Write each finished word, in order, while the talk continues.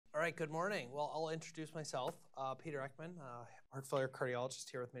right, good morning. Well, I'll introduce myself, Peter Eckman, heart failure cardiologist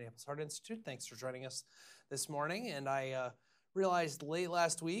here with Minneapolis Heart Institute. Thanks for joining us this morning. And I realized late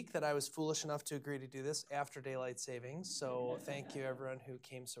last week that I was foolish enough to agree to do this after daylight savings. So thank you everyone who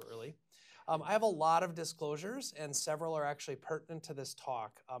came so early. I have a lot of disclosures, and several are actually pertinent to this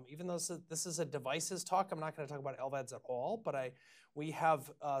talk. Even though this is a devices talk, I'm not going to talk about LVADs at all, but we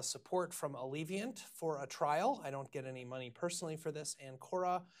have support from Alleviant for a trial. I don't get any money personally for this, and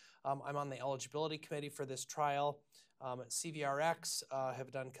Cora. I'm on the eligibility committee for this trial. CVRX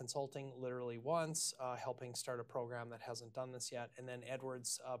have done consulting literally once, helping start a program that hasn't done this yet. And then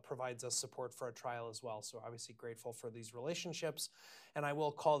Edwards provides us support for a trial as well. So obviously grateful for these relationships. And I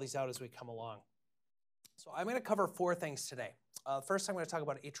will call these out as we come along. So I'm going to cover four things today. First, I'm going to talk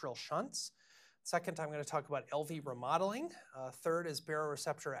about atrial shunts. Second, I'm going to talk about LV remodeling. Third is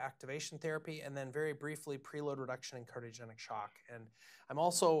baroreceptor activation therapy. And then very briefly, preload reduction and cardiogenic shock. And I'm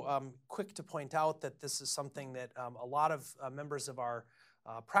also quick to point out that this is something that a lot of members of our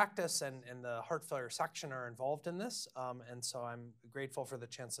practice and the heart failure section are involved in this. And so I'm grateful for the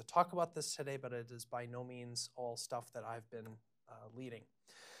chance to talk about this today, but it is by no means all stuff that I've been leading.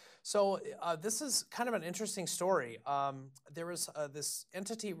 So this is kind of an interesting story. There was this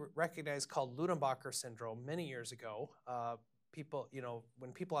entity recognized called Ludenbacher syndrome many years ago. People,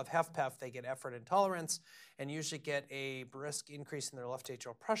 when people have HFpEF, they get effort intolerance and usually get a brisk increase in their left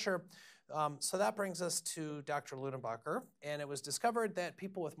atrial pressure. So that brings us to Dr. Ludenbacher, and it was discovered that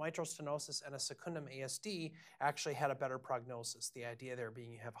people with mitral stenosis and a secundum ASD actually had a better prognosis. The idea there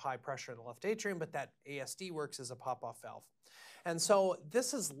being you have high pressure in the left atrium, but that ASD works as a pop-off valve. And so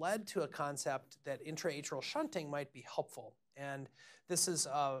this has led to a concept that intra-atrial shunting might be helpful. And this is,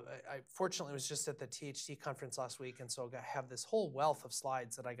 I fortunately was just at the THT conference last week, and so I have this whole wealth of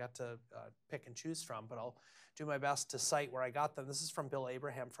slides that I got to pick and choose from, but I'll do my best to cite where I got them. This is from Bill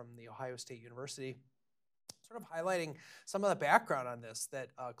Abraham from the Ohio State University, sort of highlighting some of the background on this, that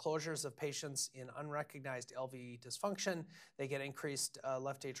closures of patients in unrecognized LV dysfunction, they get increased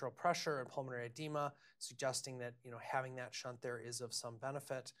left atrial pressure and pulmonary edema, suggesting that having that shunt there is of some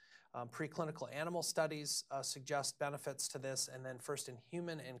benefit. Preclinical animal studies suggest benefits to this, and then first in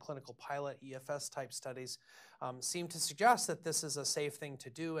human and clinical pilot EFS type studies seem to suggest that this is a safe thing to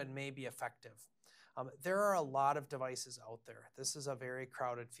do and may be effective. There are a lot of devices out there. This is a very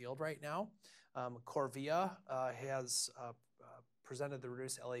crowded field right now. Corvia has presented the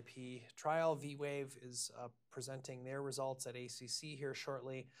reduced LAP trial. V-Wave is presenting their results at ACC here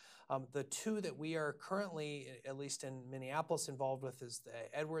shortly. The two that we are currently, at least in Minneapolis, involved with is the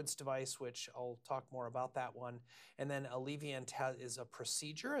Edwards device, which I'll talk more about that one. And then Alleviant is a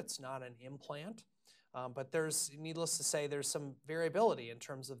procedure. It's not an implant. But needless to say, there's some variability in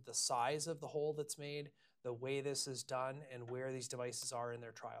terms of the size of the hole that's made, the way this is done, and where these devices are in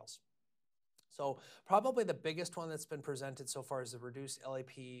their trials. So probably the biggest one that's been presented so far is the reduced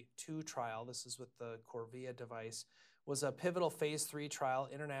LAP2 trial. This is with the Corvia device. Was a pivotal phase 3 trial,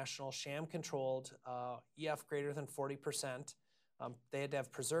 international, sham-controlled, EF greater than 40%. They had to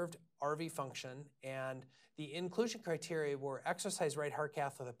have preserved RV function, and the inclusion criteria were exercise right heart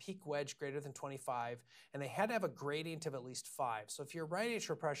cath with a peak wedge greater than 25, and they had to have a gradient of at least 5. So if your right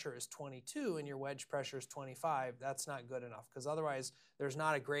atrial pressure is 22 and your wedge pressure is 25, that's not good enough, because otherwise there's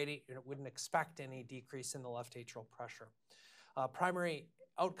not a gradient. You wouldn't expect any decrease in the left atrial pressure. Primary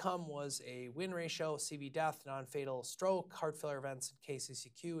outcome was a win ratio, CV death, non-fatal stroke, heart failure events, and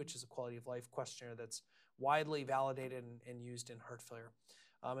KCCQ, which is a quality of life questionnaire that's widely validated and used in heart failure.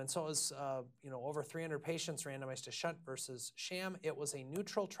 And so it was over 300 patients randomized to shunt versus sham. It was a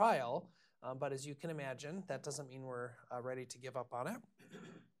neutral trial, but as you can imagine, that doesn't mean we're ready to give up on it.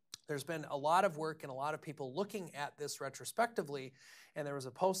 There's been a lot of work and a lot of people looking at this retrospectively, and there was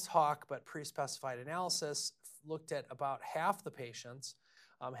a post hoc but pre-specified analysis, looked at about half the patients,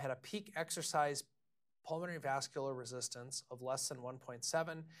 had a peak exercise pulmonary vascular resistance of less than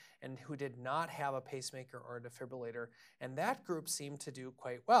 1.7 and who did not have a pacemaker or a defibrillator. And that group seemed to do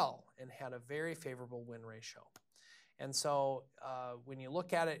quite well and had a very favorable win ratio. And so when you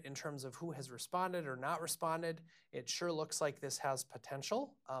look at it in terms of who has responded or not responded, it sure looks like this has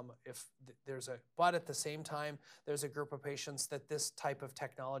potential. But at the same time, there's a group of patients that this type of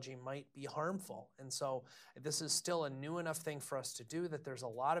technology might be harmful. And so this is still a new enough thing for us to do that there's a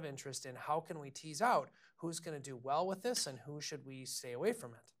lot of interest in how can we tease out who's going to do well with this and who should we stay away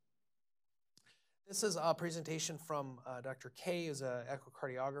from it. This is a presentation from Dr. Kay, who's an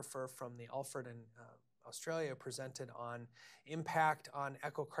echocardiographer from the Alfred and Australia presented on impact on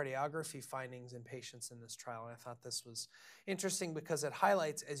echocardiography findings in patients in this trial. And I thought this was interesting because it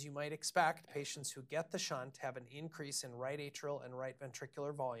highlights, as you might expect, patients who get the shunt have an increase in right atrial and right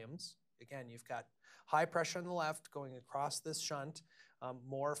ventricular volumes. Again, you've got high pressure on the left going across this shunt,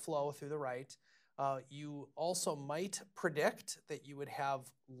 more flow through the right. You also might predict that you would have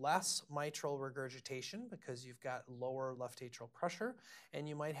less mitral regurgitation because you've got lower left atrial pressure, and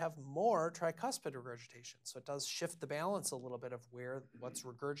you might have more tricuspid regurgitation. So it does shift the balance a little bit of what's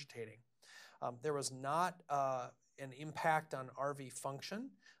regurgitating. There was not an impact on RV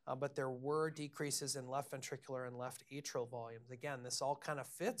function, but there were decreases in left ventricular and left atrial volumes. Again, this all kind of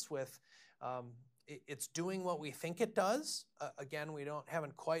fits with it's doing what we think it does. Again, we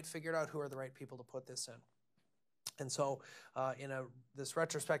haven't quite figured out who are the right people to put this in. And so in this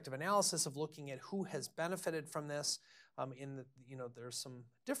retrospective analysis of looking at who has benefited from this, there's some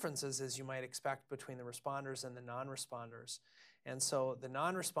differences, as you might expect, between the responders and the non-responders. And so the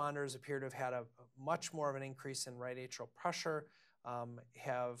non-responders appear to have had a much more of an increase in right atrial pressure,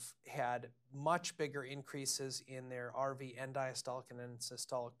 have had much bigger increases in their RV end diastolic and end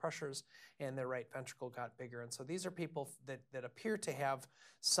systolic pressures, and their right ventricle got bigger. And so these are people that appear to have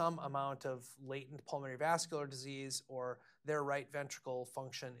some amount of latent pulmonary vascular disease, or their right ventricle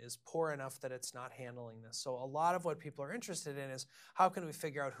function is poor enough that it's not handling this. So a lot of what people are interested in is how can we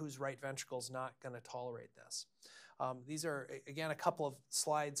figure out whose right ventricle is not going to tolerate this. These are, again, a couple of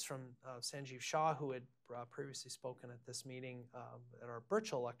slides from Sanjeev Shah, who had previously spoken at this meeting at our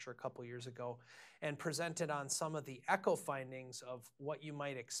Birchall lecture a couple years ago, and presented on some of the echo findings of what you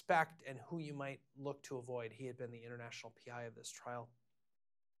might expect and who you might look to avoid. He had been the international PI of this trial.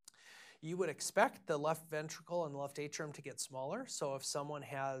 You would expect the left ventricle and the left atrium to get smaller. So if someone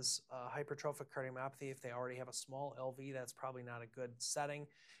has hypertrophic cardiomyopathy, if they already have a small LV, that's probably not a good setting.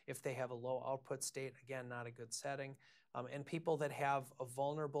 If they have a low output state, again, not a good setting. And people that have a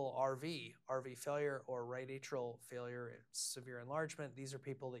vulnerable RV failure or right atrial failure, severe enlargement, these are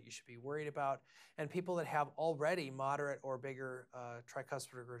people that you should be worried about. And people that have already moderate or bigger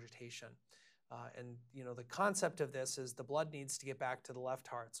tricuspid regurgitation. The concept of this is the blood needs to get back to the left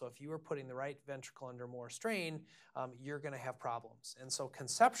heart. So if you are putting the right ventricle under more strain, you're going to have problems. And so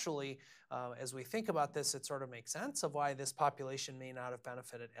conceptually, as we think about this, it sort of makes sense of why this population may not have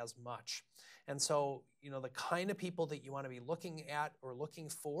benefited as much. And so, the kind of people that you want to be looking at or looking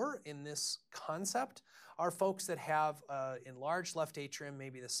for in this concept are folks that have enlarged left atrium.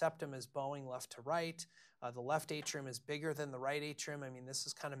 Maybe the septum is bowing left to right. The left atrium is bigger than the right atrium. I mean, this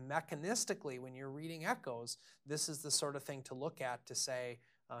is kind of mechanistically, when you're reading echoes, this is the sort of thing to look at to say,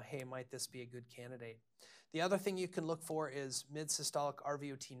 hey, might this be a good candidate? The other thing you can look for is mid-systolic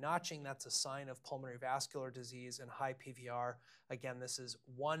RVOT notching. That's a sign of pulmonary vascular disease and high PVR. Again, this is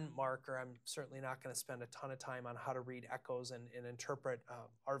one marker. I'm certainly not going to spend a ton of time on how to read echoes and interpret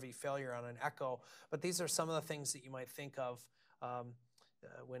RV failure on an echo, but these are some of the things that you might think of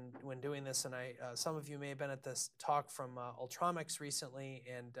when doing this. And some of you may have been at this talk from Ultramics recently,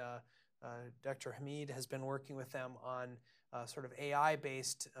 and Dr. Hamid has been working with them on sort of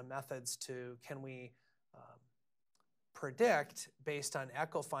AI-based methods to, can we predict, based on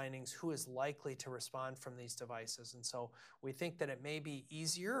echo findings, who is likely to respond from these devices. And so we think that it may be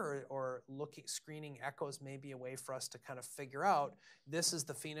easier, or screening echoes may be a way for us to kind of figure out, this is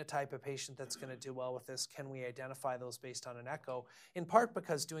the phenotype of patient that's going to do well with this. Can we identify those based on an echo? In part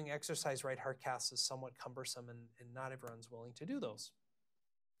because doing exercise right heart caths is somewhat cumbersome, and not everyone's willing to do those.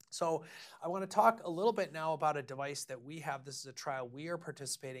 So I want to talk a little bit now about a device that we have. This is a trial we are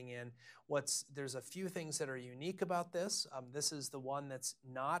participating in. There's a few things that are unique about this. This is the one that's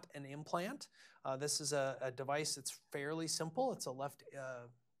not an implant. This is a device that's fairly simple. It's a left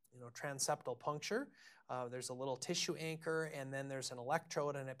transeptal puncture. There's a little tissue anchor, and then there's an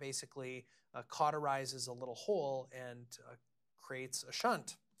electrode, and it basically cauterizes a little hole and creates a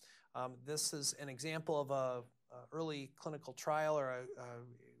shunt. This is an example of a early clinical trial, or a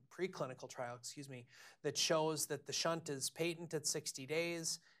preclinical trial, that shows that the shunt is patent at 60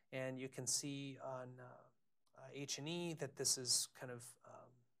 days, and you can see on H&E that this is kind of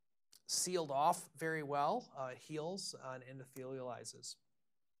sealed off very well, heals and endothelializes.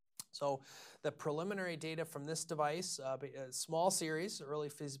 So the preliminary data from this device, a small series, early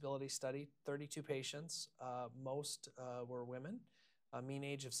feasibility study, 32 patients, most were women. A mean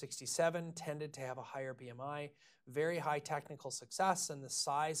age of 67, tended to have a higher BMI, very high technical success, and the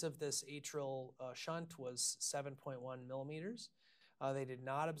size of this atrial shunt was 7.1 millimeters. They did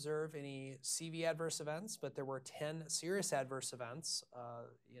not observe any CV adverse events, but there were 10 serious adverse events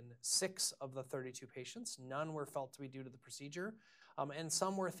in 6 of the 32 patients. None were felt to be due to the procedure. And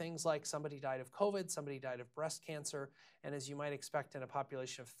some were things like somebody died of COVID, somebody died of breast cancer, and as you might expect in a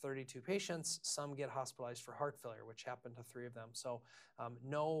population of 32 patients, some get hospitalized for heart failure, which happened to 3 of them. So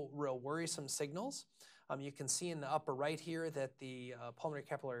no real worrisome signals. You can see in the upper right here that the pulmonary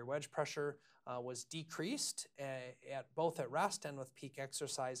capillary wedge pressure was decreased both at rest and with peak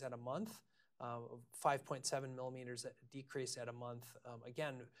exercise at a month. 5.7 millimeters decrease at a month.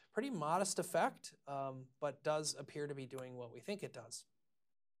 Again, pretty modest effect, but does appear to be doing what we think it does.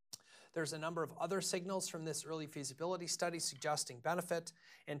 There's a number of other signals from this early feasibility study suggesting benefit.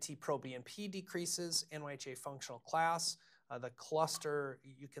 NT-proBNP decreases, NYHA functional class. The cluster,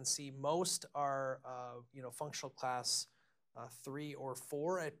 you can see most are functional class 3 or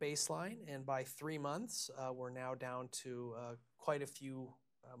 4 at baseline, and by 3 months, we're now down to quite a few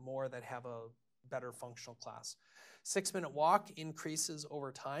more that have a better functional class. 6-minute walk increases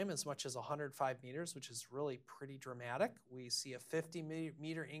over time as much as 105 meters, which is really pretty dramatic. We see a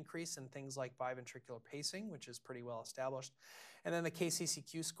 50-meter increase in things like biventricular pacing, which is pretty well established. And then the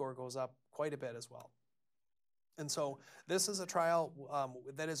KCCQ score goes up quite a bit as well. And so this is a trial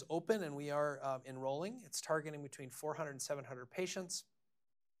that is open, and we are enrolling. It's targeting between 400 and 700 patients.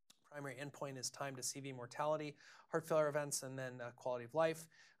 Primary endpoint is time to CV mortality, heart failure events, and then quality of life.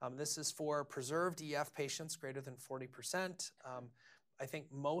 This is for preserved EF patients greater than 40%. I think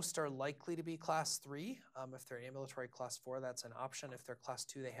most are likely to be class 3. If they're ambulatory class 4, that's an option. If they're class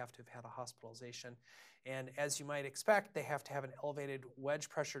 2, they have to have had a hospitalization. And as you might expect, they have to have an elevated wedge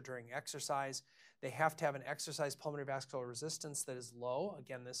pressure during exercise. They have to have an exercise pulmonary vascular resistance that is low.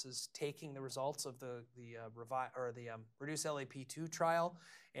 Again, this is taking the results of the reduced LAP2 trial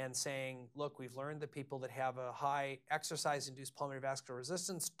and saying, look, we've learned that people that have a high exercise-induced pulmonary vascular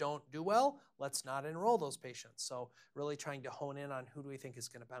resistance don't do well. Let's not enroll those patients. So really trying to hone in on who do we think is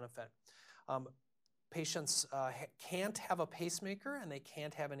going to benefit. Patients can't have a pacemaker, and they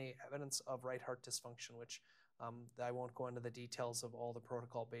can't have any evidence of right heart dysfunction, which I won't go into the details of all the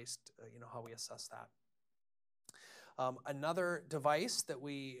protocol-based, how we assess that. Another device that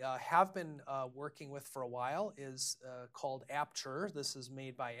we have been working with for a while is called Apture. This is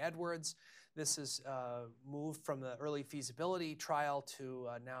made by Edwards. This is moved from the early feasibility trial to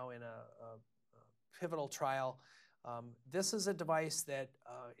now in a pivotal trial. This is a device that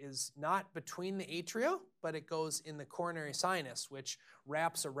is not between the atria, but it goes in the coronary sinus, which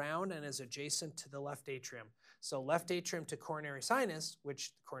wraps around and is adjacent to the left atrium. So left atrium to coronary sinus,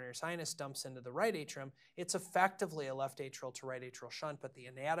 which the coronary sinus dumps into the right atrium, it's effectively a left atrial to right atrial shunt, but the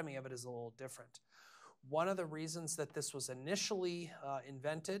anatomy of it is a little different. One of the reasons that this was initially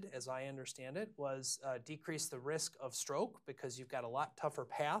invented, as I understand it, was decrease the risk of stroke because you've got a lot tougher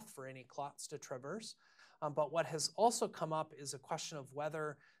path for any clots to traverse. But what has also come up is a question of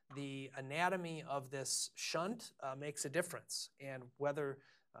whether the anatomy of this shunt makes a difference, and whether,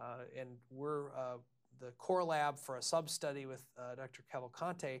 and we're the core lab for a sub-study with Dr.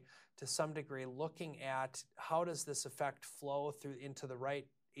 Cavalcante to some degree looking at how does this effect flow through into the right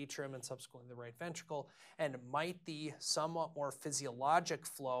atrium and subsequently the right ventricle, and might the somewhat more physiologic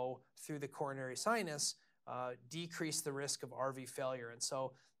flow through the coronary sinus decrease the risk of RV failure. And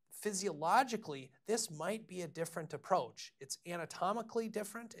so physiologically, this might be a different approach. It's anatomically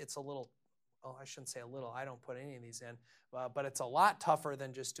different. It's a little, well, I shouldn't say a little, I don't put any of these in, but it's a lot tougher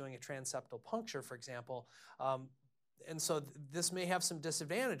than just doing a transeptal puncture, for example. And so this may have some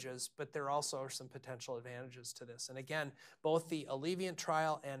disadvantages, but there also are some potential advantages to this. And again, both the Alleviant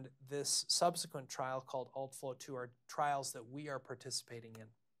trial and this subsequent trial called ALTFLOW-2 are trials that we are participating in.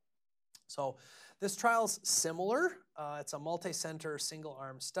 So this trial's similar. It's a multi-center,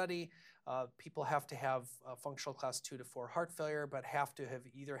 single-arm study. People have to have functional class 2 to 4 heart failure, but have to have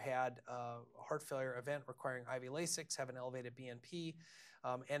either had a heart failure event requiring IV Lasix, have an elevated BNP,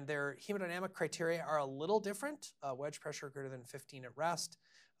 and their hemodynamic criteria are a little different. Wedge pressure greater than 15 at rest.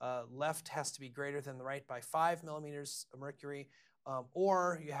 Left has to be greater than the right by 5 millimeters of mercury,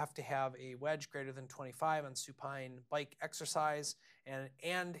 or you have to have a wedge greater than 25 on supine bike exercise,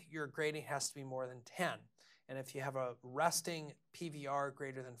 and your grading has to be more than 10. And if you have a resting PVR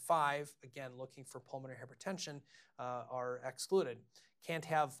greater than 5, again, looking for pulmonary hypertension, are excluded. Can't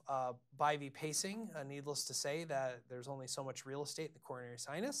have bi-V pacing. Needless to say that there's only so much real estate in the coronary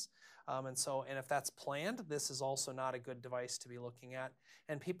sinus. And if that's planned, this is also not a good device to be looking at.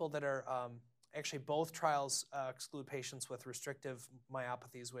 And people that are, actually both trials exclude patients with restrictive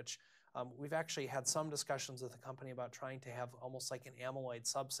myopathies, which we've actually had some discussions with the company about trying to have almost like an amyloid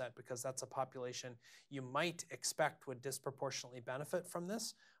subset, because that's a population you might expect would disproportionately benefit from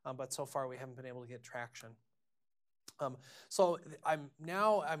this, but so far we haven't been able to get traction. So I'm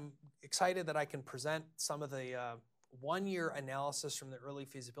excited that I can present some of the 1-year analysis from the early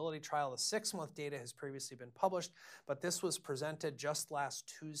feasibility trial. The 6-month data has previously been published, but this was presented just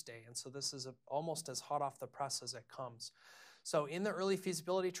last Tuesday, and so this is almost as hot off the press as it comes. So in the early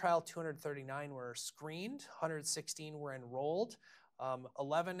feasibility trial, 239 were screened, 116 were enrolled.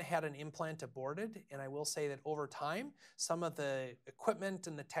 11 had an implant aborted, and I will say that over time, some of the equipment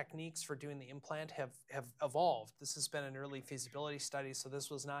and the techniques for doing the implant have evolved. This has been an early feasibility study, so this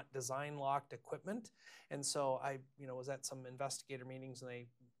was not design-locked equipment. And so I, was at some investigator meetings, and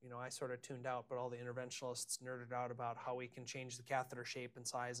I sort of tuned out, but all the interventionalists nerded out about how we can change the catheter shape and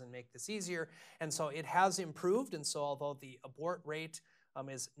size and make this easier. And so it has improved, and so although the abort rate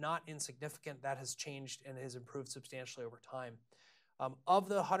is not insignificant, that has changed and has improved substantially over time. Of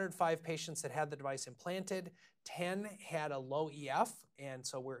the 105 patients that had the device implanted, 10 had a low EF, and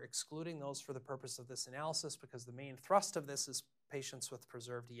so we're excluding those for the purpose of this analysis because the main thrust of this is patients with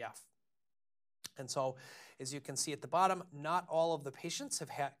preserved EF. And so, as you can see at the bottom, not all of the patients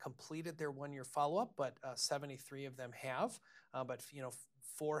have completed their 1-year follow-up, but 73 of them have. But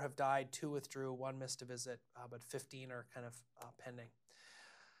 4 have died, 2 withdrew, 1 missed a visit, but 15 are kind of pending.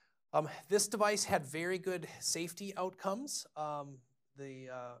 This device had very good safety outcomes. The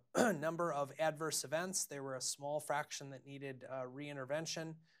number of adverse events, there were a small fraction that needed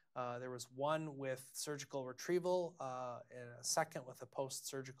re-intervention. There was 1 with surgical retrieval, and a second with a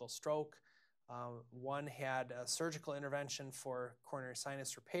post-surgical stroke. 1 had a surgical intervention for coronary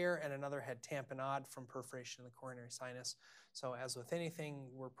sinus repair, and another had tamponade from perforation in the coronary sinus. So as with anything,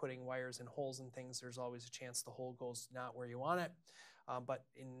 we're putting wires in holes and things, there's always a chance the hole goes not where you want it. But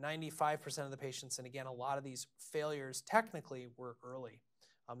in 95% of the patients, and again, a lot of these failures technically were early.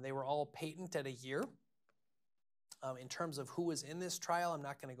 They were all patent at a year. In terms of who was in this trial, I'm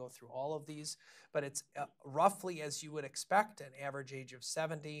not going to go through all of these, but it's roughly as you would expect, an average age of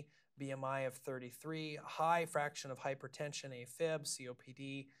 70, BMI of 33, high fraction of hypertension, AFib,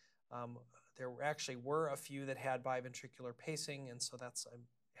 COPD. There actually were a few that had biventricular pacing, and so that's, I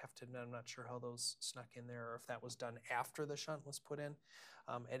have to admit, I'm not sure how those snuck in there or if that was done after the shunt was put in.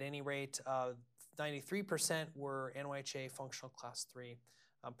 At any rate, 93% were NYHA functional class 3.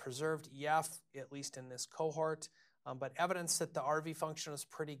 Preserved EF, at least in this cohort, but evidence that the RV function was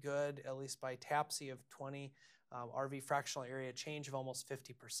pretty good, at least by TAPSE of 20, RV fractional area change of almost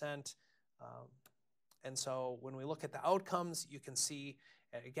 50%. And so when we look at the outcomes, you can see,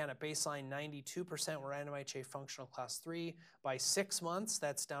 again, at baseline, 92% were NYHA functional class 3. By 6 months,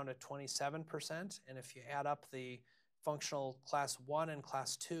 that's down to 27%. And if you add up the functional class 1 and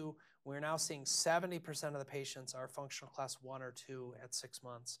class 2, we're now seeing 70% of the patients are functional class 1 or 2 at 6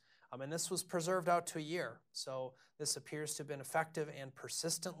 months. And this was preserved out to a year. So this appears to have been effective and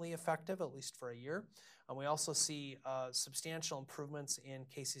persistently effective, at least for a year. We also see substantial improvements in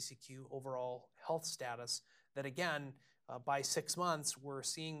KCCQ overall health status that, again, by 6 months, we're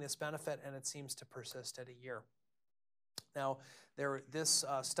seeing this benefit, and it seems to persist at a year. Now, this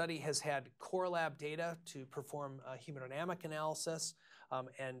study has had core lab data to perform a hemodynamic analysis,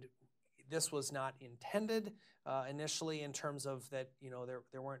 and this was not intended initially in terms of that,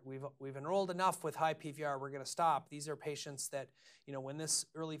 there weren't, we've enrolled enough with high PVR, we're going to stop. These are patients that, when this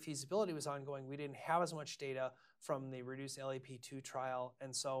early feasibility was ongoing, we didn't have as much data from the reduced LAP2 trial,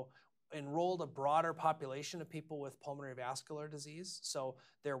 and so enrolled a broader population of people with pulmonary vascular disease. So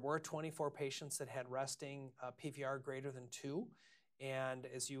there were 24 patients that had resting PVR greater than 2. And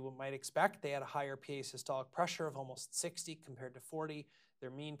as you might expect, they had a higher PA systolic pressure of almost 60 compared to 40.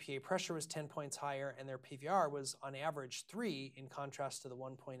 Their mean PA pressure was 10 points higher, and their PVR was on average 3 in contrast to the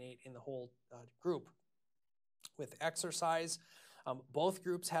 1.8 in the whole group. With exercise, both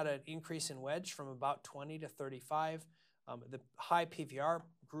groups had an increase in wedge from about 20 to 35. The high PVR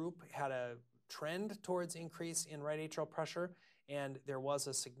group had a trend towards increase in right atrial pressure, and there was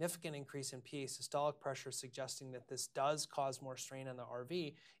a significant increase in PA systolic pressure, suggesting that this does cause more strain on the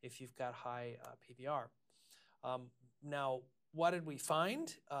RV if you've got high PVR. Now, what did we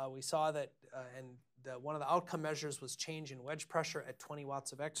find? We saw that, one of the outcome measures was change in wedge pressure at 20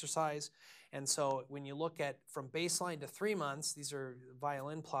 watts of exercise. And so when you look at from baseline to 3 months, these are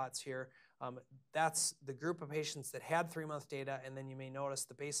violin plots here, that's the group of patients that had 3-month data, and then you may notice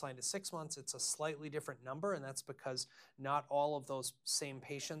the baseline to 6 months, it's a slightly different number, and that's because not all of those same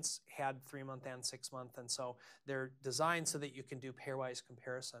patients had 3-month and 6-month, and so they're designed so that you can do pairwise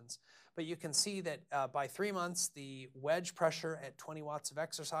comparisons. But you can see that by 3 months, the wedge pressure at 20 watts of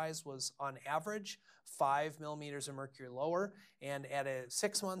exercise was on average 5 millimeters of mercury lower, and at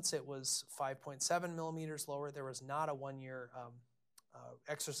 6 months, it was 5.7 millimeters lower. There was not a 1-year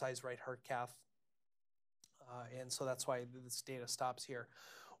exercise right heart cath, and so that's why this data stops here.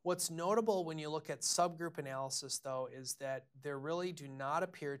 What's notable when you look at subgroup analysis, though, is that there really do not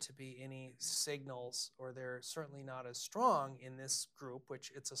appear to be any signals, or they're certainly not as strong in this group,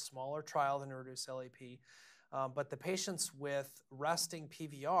 which it's a smaller trial than reduced LAP. But the patients with resting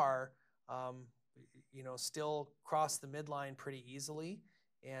PVR, still cross the midline pretty easily.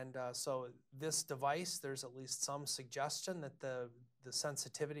 And so this device, there's at least some suggestion that the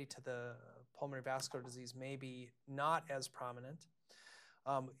sensitivity to the pulmonary vascular disease may be not as prominent.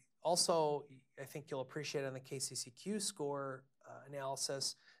 Also, I think you'll appreciate on the KCCQ score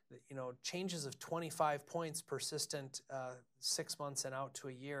analysis that, changes of 25 points persistent 6 months and out to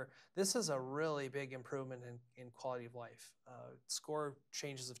a year. This is a really big improvement in quality of life. Score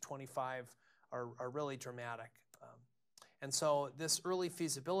changes of 25 are really dramatic. And so this early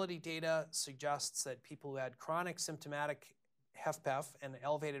feasibility data suggests that people who had chronic symptomatic HFpEF and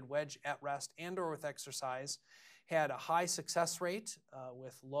elevated wedge at rest and or with exercise had a high success rate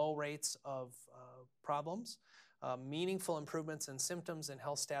with low rates of problems, meaningful improvements in symptoms and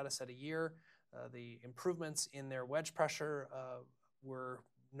health status at a year. The improvements in their wedge pressure were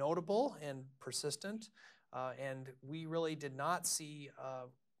notable and persistent, and we really did not see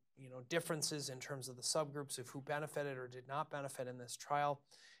differences in terms of the subgroups of who benefited or did not benefit in this trial.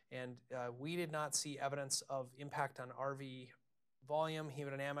 And we did not see evidence of impact on RV volume,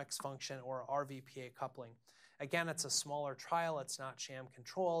 hemodynamics function, or RV-PA coupling. Again, it's a smaller trial. It's not sham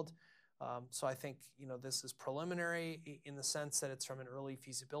controlled. So I think this is preliminary in the sense that it's from an early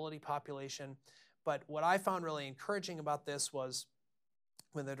feasibility population. But what I found really encouraging about this was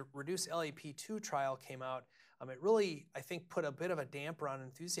when the reduced LAP2 trial came out, it really, I think, put a bit of a damper on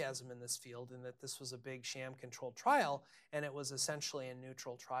enthusiasm in this field, in that this was a big sham-controlled trial, and it was essentially a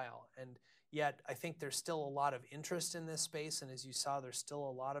neutral trial. And yet, I think there's still a lot of interest in this space, and as you saw, there's still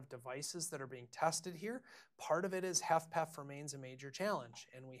a lot of devices that are being tested here. Part of it is HFpEF remains a major challenge,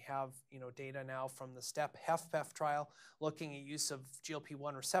 and we have data now from the STEP HFpEF trial looking at use of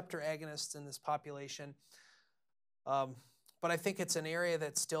GLP-1 receptor agonists in this population. But I think it's an area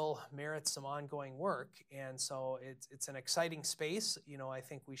that still merits some ongoing work, and so it's an exciting space. I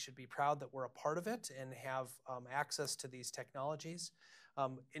think we should be proud that we're a part of it and have access to these technologies.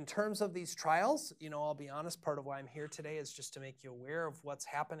 In terms of these trials, I'll be honest, part of why I'm here today is just to make you aware of what's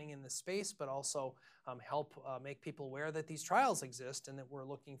happening in this space, but also help make people aware that these trials exist and that we're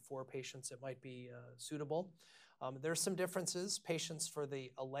looking for patients that might be suitable. There's some differences. Patients for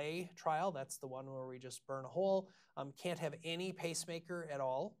the ALAY trial, that's the one where we just burn a hole, can't have any pacemaker at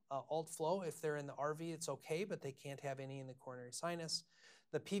all. Alt flow, if they're in the RV, it's okay, but they can't have any in the coronary sinus.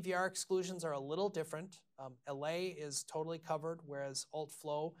 The PVR exclusions are a little different. ALAY is totally covered, whereas alt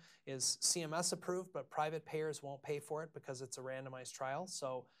flow is CMS approved, but private payers won't pay for it because it's a randomized trial.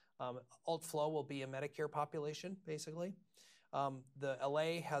 So alt flow will be a Medicare population, basically. The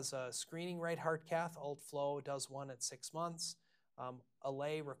ALAY has a screening right heart cath. Alt flow does one at 6 months.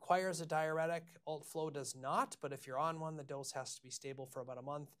 ALAY requires a diuretic. Alt flow does not, but if you're on one, the dose has to be stable for about a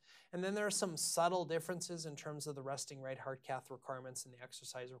month. And then there are some subtle differences in terms of the resting right heart cath requirements and the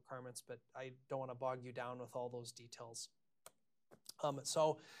exercise requirements, but I don't want to bog you down with all those details.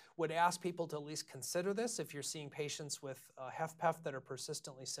 So would ask people to at least consider this if you're seeing patients with HFpEF that are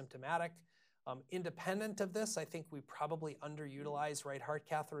persistently symptomatic. Independent of this, I think we probably underutilize right heart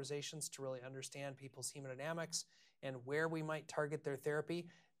catheterizations to really understand people's hemodynamics and where we might target their therapy.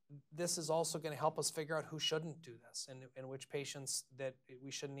 This is also going to help us figure out who shouldn't do this and which patients that we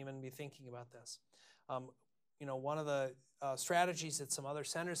shouldn't even be thinking about this. One of the strategies that some other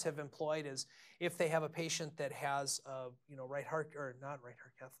centers have employed is if they have a patient that has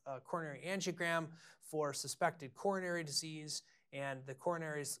coronary angiogram for suspected coronary disease, and the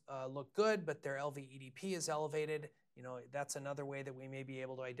coronaries look good, but their LV-EDP is elevated. That's another way that we may be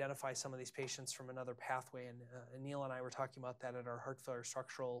able to identify some of these patients from another pathway. And Neil and I were talking about that at our heart failure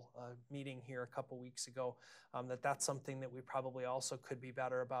structural meeting here a couple weeks ago, that's something that we probably also could be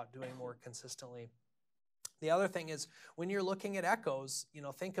better about doing more consistently. The other thing is when you're looking at echoes,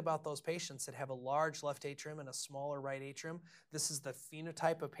 think about those patients that have a large left atrium and a smaller right atrium. This is the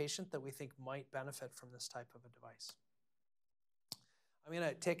phenotype of patient that we think might benefit from this type of a device. I'm going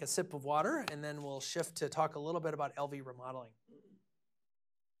to take a sip of water, and then we'll shift to talk a little bit about LV remodeling.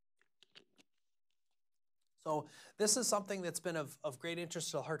 So this is something that's been of great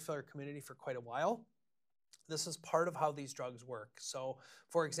interest to the heart failure community for quite a while. This is part of how these drugs work. So,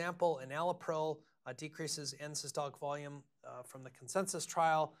 for example, enalapril decreases end-systolic volume from the consensus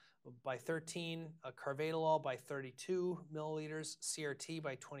trial by 13, carvedilol by 32 milliliters, CRT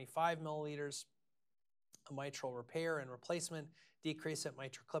by 25 milliliters, a mitral repair and replacement decrease at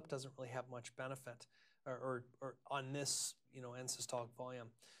MitraClip doesn't really have much benefit. or on this, end systolic volume.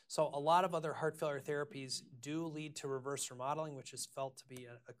 So a lot of other heart failure therapies do lead to reverse remodeling, which is felt to be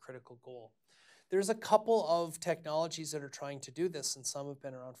a critical goal. There's a couple of technologies that are trying to do this, and some have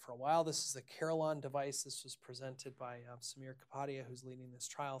been around for a while. This is the Carillon device. This was presented by Samir Kapadia, who's leading this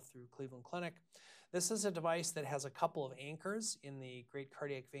trial through Cleveland Clinic. This is a device that has a couple of anchors in the great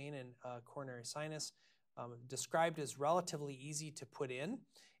cardiac vein and coronary sinus, described as relatively easy to put in.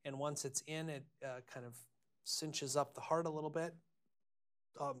 And once it's in, it kind of cinches up the heart a little bit.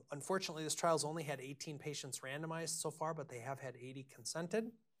 Unfortunately, this trial's only had 18 patients randomized so far, but they have had 80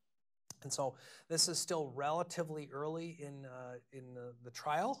 consented. And so this is still relatively early in the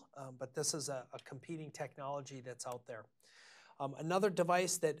trial, but this is a competing technology that's out there. Another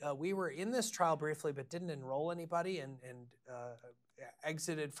device that we were in this trial briefly but didn't enroll anybody and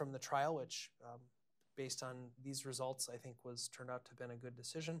exited from the trial, which based on these results I think turned out to have been a good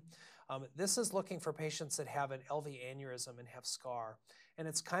decision. This is looking for patients that have an LV aneurysm and have scar. And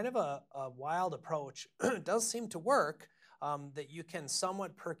it's kind of a wild approach. It does seem to work, that you can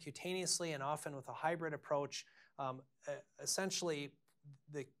somewhat percutaneously and often with a hybrid approach, essentially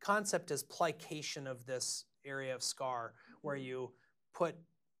the concept is plication of this area of scar, where you put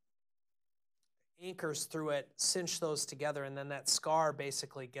anchors through it, cinch those together, and then that scar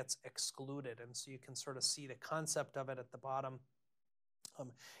basically gets excluded. And so you can sort of see the concept of it at the bottom.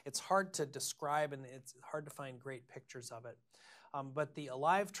 It's hard to describe, and it's hard to find great pictures of it. But the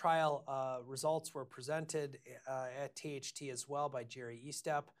ALIVE trial results were presented at THT as well by Jerry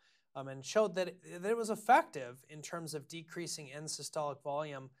Estep, and showed that it was effective in terms of decreasing end systolic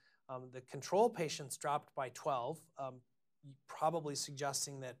volume. The control patients dropped by 12, probably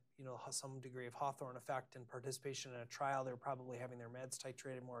suggesting that some degree of Hawthorne effect and participation in a trial. They were probably having their meds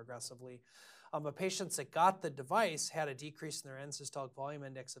titrated more aggressively. But patients that got the device had a decrease in their end systolic volume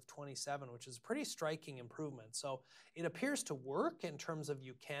index of 27, which is a pretty striking improvement. So it appears to work in terms of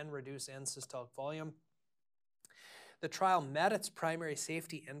you can reduce end systolic volume. The trial met its primary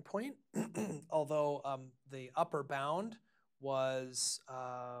safety endpoint, although the upper bound was,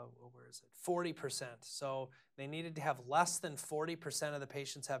 40%. So they needed to have less than 40% of the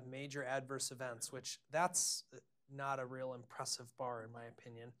patients have major adverse events, which that's not a real impressive bar in my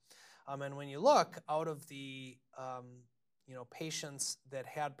opinion. And when you look, out of the patients that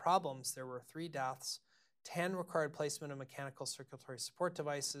had problems, there were 3 deaths, 10 required placement of mechanical circulatory support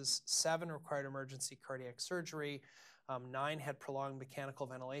devices, 7 required emergency cardiac surgery, 9 had prolonged mechanical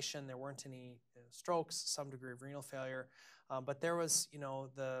ventilation. There weren't any strokes, some degree of renal failure, but there was,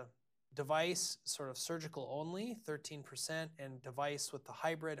 the device sort of surgical only, 13%, and device with the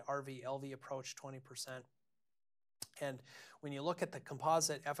hybrid RV-LV approach, 20%. And when you look at the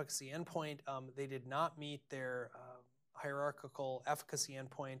composite efficacy endpoint, they did not meet their hierarchical efficacy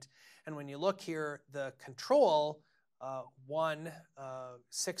endpoint. And when you look here, the control won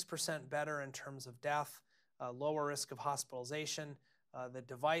 6% better in terms of death, lower risk of hospitalization. The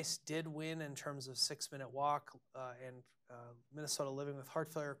device did win in terms of 6-minute walk and Minnesota Living with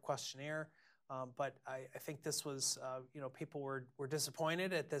Heart Failure questionnaire. But I think this was, people were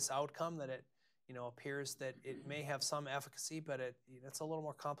disappointed at this outcome, that it appears that it may have some efficacy, but it's a little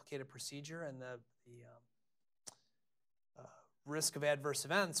more complicated procedure, and the risk of adverse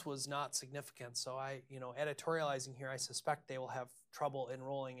events was not significant. So editorializing here, I suspect they will have trouble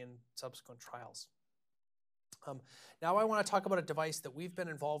enrolling in subsequent trials. Now I want to talk about a device that we've been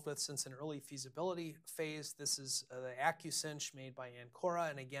involved with since an early feasibility phase. This is the AccuCinch made by Ancora,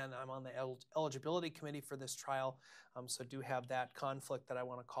 and again, I'm on the eligibility committee for this trial, so do have that conflict that I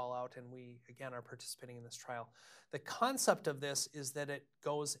want to call out, and we, again, are participating in this trial. The concept of this is that it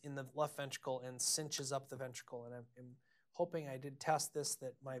goes in the left ventricle and cinches up the ventricle, and I'm hoping I did test this,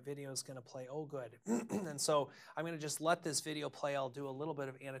 that my video is going to play. Oh, good. And so I'm going to just let this video play. I'll do a little bit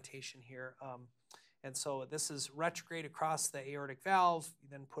of annotation here. And so this is retrograde across the aortic valve. You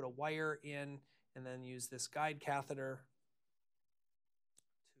then put a wire in and then use this guide catheter.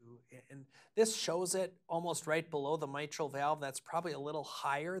 And this shows it almost right below the mitral valve. That's probably a little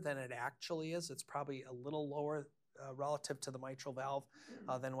higher than it actually is. It's probably a little lower relative to the mitral valve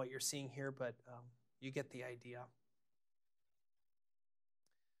than what you're seeing here, but you get the idea.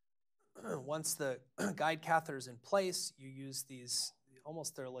 Once the guide catheter is in place, you use these,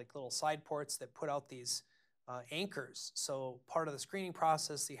 they're like little side ports that put out these anchors. So part of the screening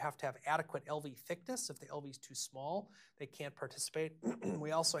process, you have to have adequate LV thickness. If the LV is too small, they can't participate.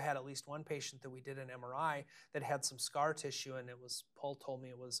 We also had at least one patient that we did an MRI that had some scar tissue, and Paul told me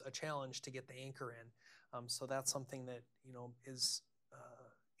it was a challenge to get the anchor in. So that's something that is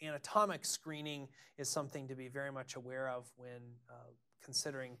anatomic screening is something to be very much aware of when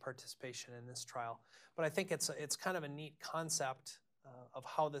considering participation in this trial. But I think it's kind of a neat concept of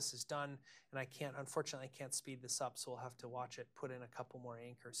how this is done, and unfortunately, I can't speed this up, so we'll have to watch it put in a couple more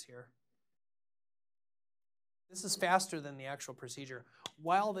anchors here. This is faster than the actual procedure.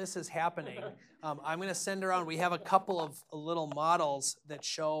 While this is happening, I'm going to send around, we have a couple of little models that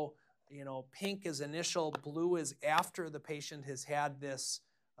show, pink is initial, blue is after the patient has had this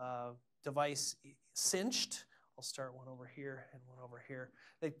device cinched. I'll start one over here and one over here.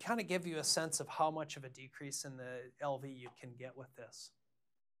 They kind of give you a sense of how much of a decrease in the LV you can get with this.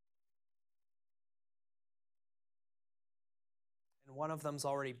 And one of them's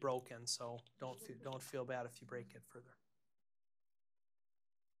already broken, so don't feel bad if you break it further.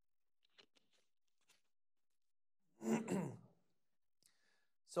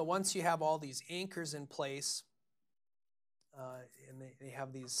 So once you have all these anchors in place, and they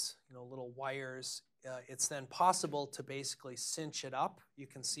have these little wires, it's then possible to basically cinch it up. You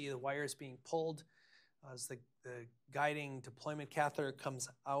can see the wires being pulled as the guiding deployment catheter comes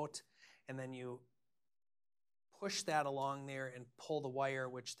out, and then you push that along there and pull the wire,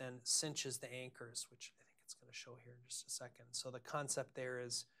 which then cinches the anchors, which I think it's going to show here in just a second. So the concept there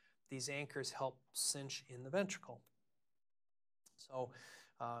is these anchors help cinch in the ventricle. So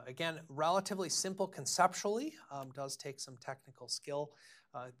again, relatively simple conceptually, does take some technical skill.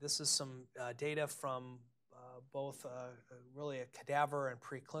 This is some data from both really a cadaver and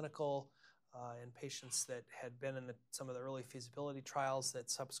preclinical in patients that had been in some of the early feasibility trials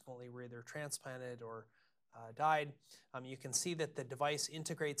that subsequently were either transplanted or died. You can see that the device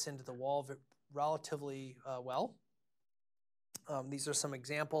integrates into the wall relatively well. These are some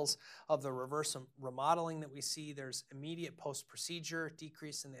examples of the reverse remodeling that we see. There's immediate post-procedure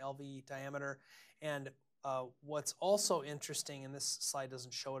decrease in the LV diameter. And what's also interesting, and this slide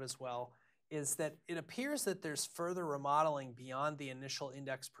doesn't show it as well, is that it appears that there's further remodeling beyond the initial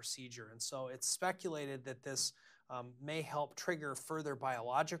index procedure. And so it's speculated that this may help trigger further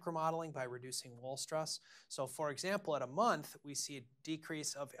biologic remodeling by reducing wall stress. So for example, at a month, we see a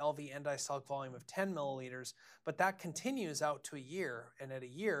decrease of LV end-diastolic volume of 10 milliliters, but that continues out to a year, and at a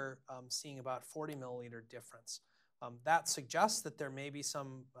year, seeing about 40 milliliter difference. That suggests that there may be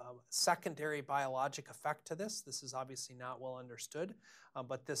some secondary biologic effect to this. This is obviously not well understood,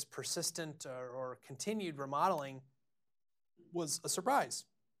 but this persistent or continued remodeling was a surprise.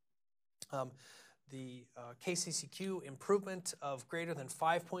 The KCCQ improvement of greater than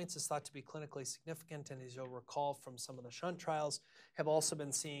 5 points is thought to be clinically significant, and as you'll recall from some of the shunt trials, have also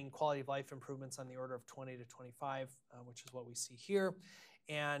been seeing quality of life improvements on the order of 20 to 25, which is what we see here.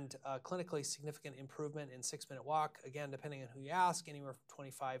 And clinically significant improvement in 6-minute walk, again, depending on who you ask, anywhere from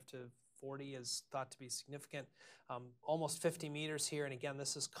 25 to 40 is thought to be significant. Almost 50 meters here, and again,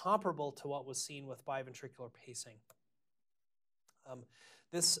 this is comparable to what was seen with biventricular pacing.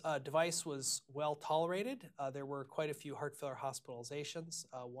 This device was well tolerated. There were quite a few heart failure hospitalizations,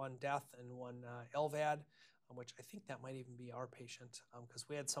 one death and one LVAD, which I think that might even be our patient, because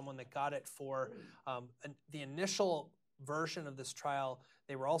we had someone that got it for the initial version of this trial.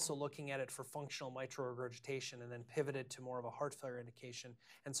 They were also looking at it for functional mitral regurgitation and then pivoted to more of a heart failure indication.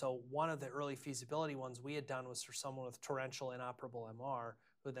 And so one of the early feasibility ones we had done was for someone with torrential inoperable MR,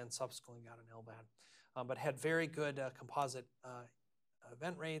 who then subsequently got an LVAD, but had very good composite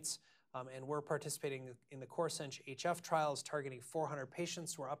event rates, and we're participating in the CoreCinch HF trials targeting 400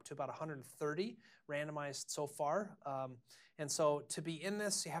 patients. We're up to about 130 randomized so far. And so to be in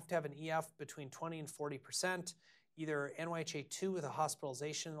this, you have to have an EF between 20 and 40%, either NYHA2 with a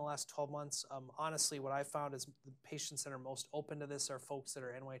hospitalization in the last 12 months. Honestly, what I found is the patients that are most open to this are folks that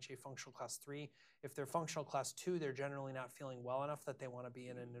are NYHA functional class 3. If they're functional class 2, they're generally not feeling well enough that they want to be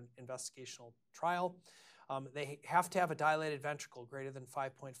in an investigational trial. They have to have a dilated ventricle greater than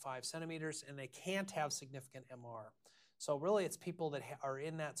 5.5 centimeters, and they can't have significant MR. So really, it's people that are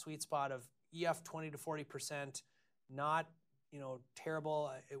in that sweet spot of EF 20 to 40%, not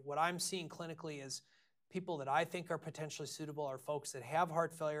terrible. What I'm seeing clinically is people that I think are potentially suitable are folks that have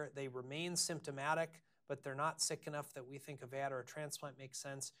heart failure. They remain symptomatic, but they're not sick enough that we think a VAD or a transplant makes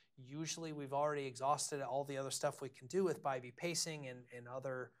sense. Usually, we've already exhausted all the other stuff we can do with BIV pacing and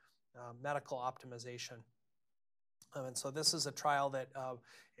other medical optimization. And so this is a trial that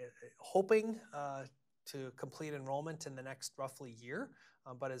hoping to complete enrollment in the next roughly year,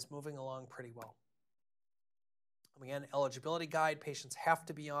 but is moving along pretty well. Again, eligibility guide, patients have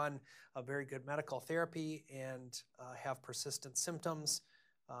to be on a very good medical therapy and have persistent symptoms,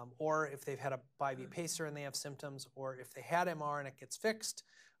 or if they've had a BIV pacer and they have symptoms, or if they had MR and it gets fixed.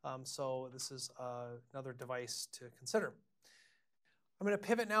 So this is another device to consider. I'm going to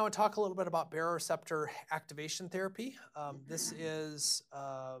pivot now and talk a little bit about baroreceptor activation therapy. This is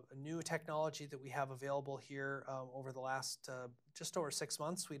a new technology that we have available here over the last just over 6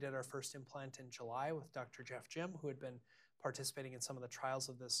 months. We did our first implant in July with Dr. Jeff Jim, who had been participating in some of the trials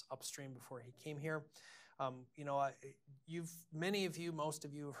of this upstream before he came here. Many of you, most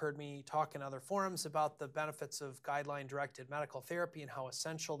of you have heard me talk in other forums about the benefits of guideline-directed medical therapy and how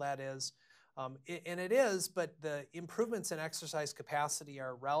essential that is. And it is, but the improvements in exercise capacity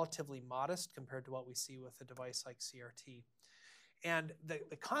are relatively modest compared to what we see with a device like CRT. And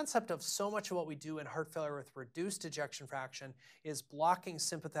the concept of so much of what we do in heart failure with reduced ejection fraction is blocking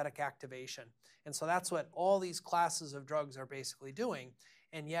sympathetic activation. And so that's what all these classes of drugs are basically doing.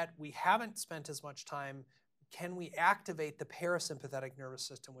 And yet we haven't spent as much time, can we activate the parasympathetic nervous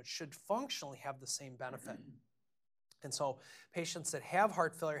system, which should functionally have the same benefit? And so patients that have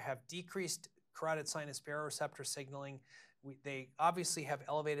heart failure have decreased carotid sinus baroreceptor signaling. They obviously have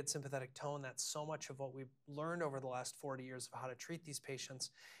elevated sympathetic tone. That's so much of what we've learned over the last 40 years of how to treat these patients.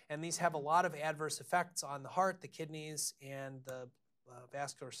 And these have a lot of adverse effects on the heart, the kidneys, and the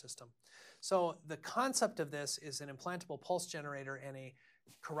vascular system. So the concept of this is an implantable pulse generator and a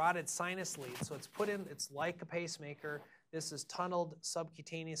carotid sinus lead. So it's put in, it's like a pacemaker. This is tunneled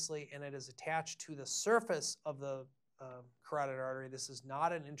subcutaneously, and it is attached to the surface of the carotid artery. This is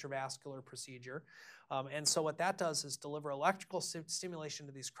not an intravascular procedure. And so what that does is deliver electrical stimulation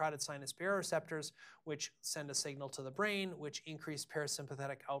to these carotid sinus baroreceptors, which send a signal to the brain, which increase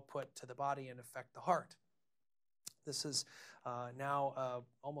parasympathetic output to the body and affect the heart. This is now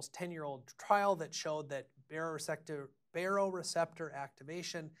almost 10-year-old trial that showed that baroreceptor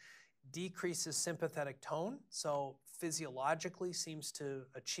activation decreases sympathetic tone, so physiologically seems to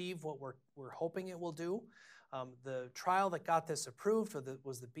achieve what we're hoping it will do. The trial that got this approved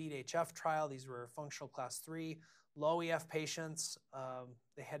was the BEAT-HF trial. These were functional class 3, low EF patients.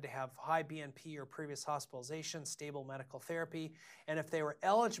 They had to have high BNP or previous hospitalization, stable medical therapy, and if they were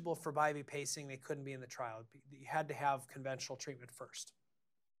eligible for bivalve pacing, they couldn't be in the trial. You had to have conventional treatment first.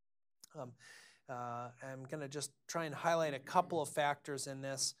 I'm going to just try and highlight a couple of factors in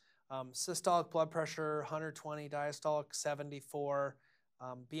this. Systolic blood pressure, 120, diastolic 74,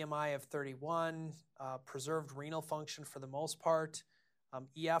 BMI of 31, preserved renal function for the most part,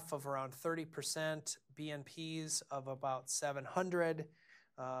 EF of around 30%, BNPs of about 700,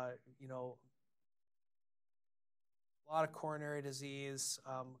 a lot of coronary disease,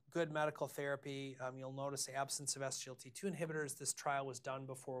 good medical therapy. You'll notice the absence of SGLT2 inhibitors. This trial was done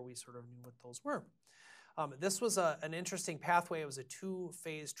before we sort of knew what those were. This was an interesting pathway. It was a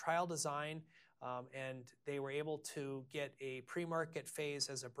 2-phase trial design. And they were able to get a pre-market phase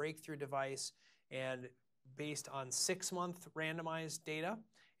as a breakthrough device and based on 6-month randomized data.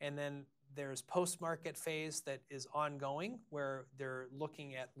 And then there's post-market phase that is ongoing where they're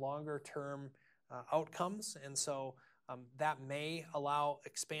looking at longer-term outcomes. And so that may allow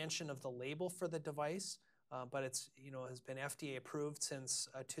expansion of the label for the device, but it's has been FDA approved since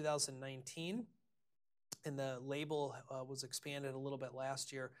 2019. And the label was expanded a little bit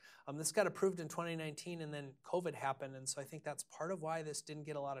last year. This got approved in 2019, and then COVID happened, and so I think that's part of why this didn't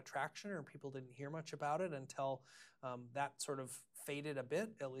get a lot of traction, or people didn't hear much about it until that sort of faded a bit,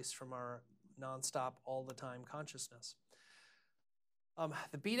 at least from our nonstop, all-the-time consciousness.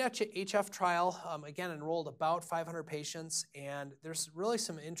 The BEAT-HF trial, again, enrolled about 500 patients, and there's really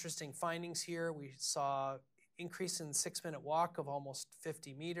some interesting findings here. We saw increase in 6-minute walk of almost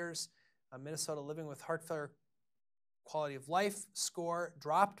 50 meters. Minnesota Living with Heart Failure Quality of Life score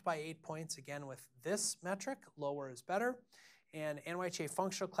dropped by 8 points, again with this metric, lower is better. And NYHA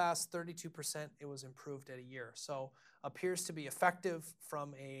functional class, 32%, it was improved at a year. So appears to be effective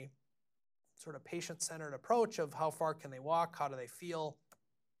from a sort of patient-centered approach of how far can they walk, how do they feel.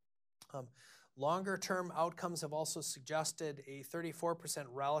 Longer-term outcomes have also suggested a 34%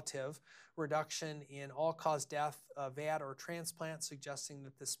 relative reduction in all-cause death, VAD, or transplant, suggesting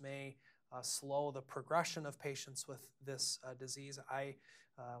that this may slow the progression of patients with this disease.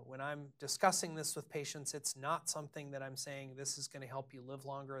 When I'm discussing this with patients, it's not something that I'm saying this is going to help you live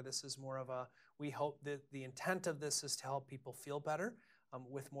longer. This is more of we hope that the intent of this is to help people feel better.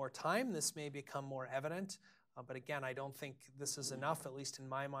 With more time, this may become more evident. But again, I don't think this is enough, at least in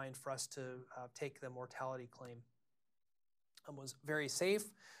my mind, for us to take the mortality claim. It was very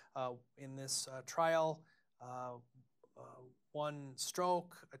safe in this trial. 1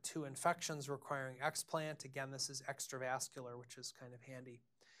 stroke, 2 infections requiring explant. Again, this is extravascular, which is kind of handy.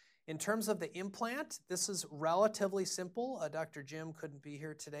 In terms of the implant, this is relatively simple. Dr. Jim couldn't be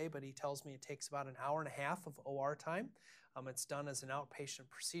here today, but he tells me it takes about an hour and a half of OR time. It's done as an outpatient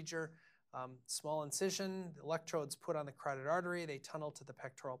procedure. Small incision, the electrodes put on the carotid artery, they tunnel to the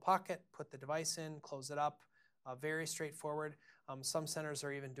pectoral pocket, put the device in, close it up. Very straightforward. Some centers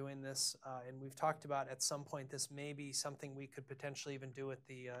are even doing this, and we've talked about at some point this may be something we could potentially even do at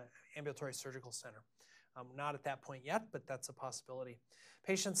the ambulatory surgical center. Not at that point yet, but that's a possibility.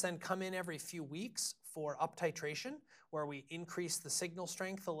 Patients then come in every few weeks for up titration, where we increase the signal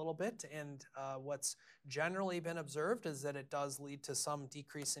strength a little bit, and what's generally been observed is that it does lead to some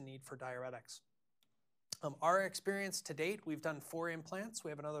decrease in need for diuretics. Our experience to date, we've done 4 implants. We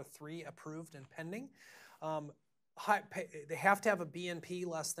have another 3 approved and pending. They have to have a BNP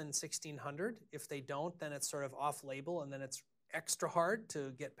less than 1,600. If they don't, then it's sort of off-label, and then it's extra hard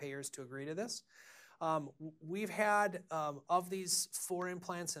to get payers to agree to this. We've had, of these 4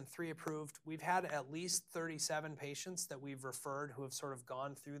 implants and 3 approved, we've had at least 37 patients that we've referred who have sort of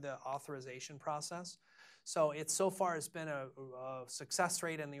gone through the authorization process. So it so far has been a success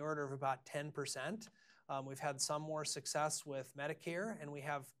rate in the order of about 10%. We've had some more success with Medicare, and we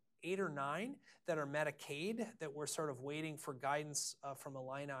have 8 or 9 that are Medicaid that we're sort of waiting for guidance from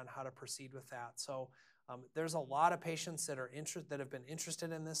Alina on how to proceed with that. So there's a lot of patients that have been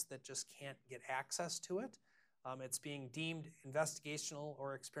interested in this that just can't get access to it. It's being deemed investigational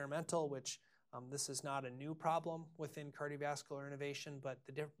or experimental, which this is not a new problem within cardiovascular innovation, but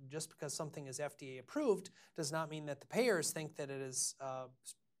just because something is FDA approved does not mean that the payers think that it is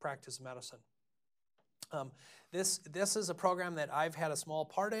practice medicine. This is a program that I've had a small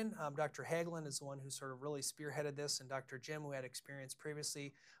part in. Dr. Hagelin is the one who sort of really spearheaded this, and Dr. Jim, who had experience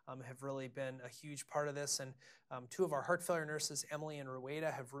previously, have really been a huge part of this. And 2 of our heart failure nurses, Emily and Rueda,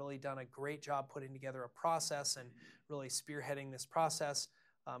 have really done a great job putting together a process and really spearheading this process.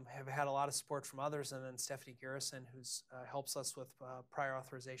 Have had a lot of support from others, and then Stephanie Garrison, who helps us with prior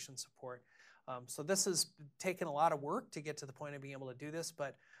authorization support. So this has taken a lot of work to get to the point of being able to do this,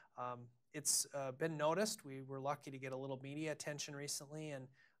 but it's been noticed. We were lucky to get a little media attention recently, and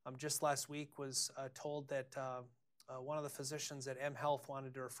just last week was told that one of the physicians at M Health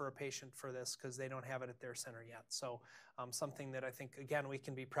wanted to refer a patient for this because they don't have it at their center yet. So something that I think, again, we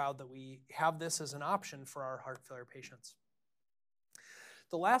can be proud that we have this as an option for our heart failure patients.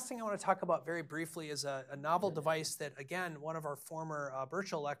 The last thing I want to talk about very briefly is a novel device that, again, one of our former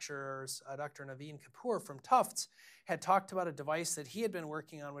virtual lecturers, Dr. Naveen Kapoor from Tufts, had talked about a device that he had been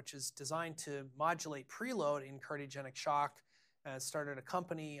working on, which is designed to modulate preload in cardiogenic shock. Started a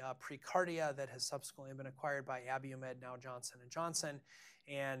company, Precardia, that has subsequently been acquired by Abiomed, now Johnson & Johnson,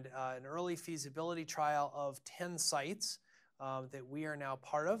 and an early feasibility trial of 10 sites that we are now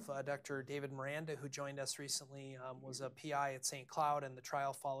part of. Dr. David Miranda, who joined us recently, was a PI at St. Cloud, and the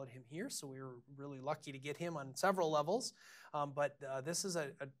trial followed him here, so we were really lucky to get him on several levels. But this is a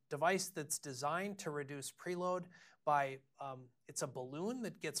device that's designed to reduce preload by, it's a balloon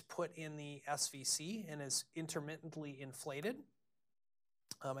that gets put in the SVC and is intermittently inflated.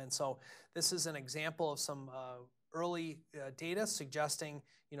 And so this is an example of some early data suggesting,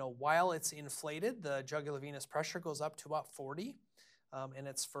 while it's inflated, the jugular venous pressure goes up to about 40, and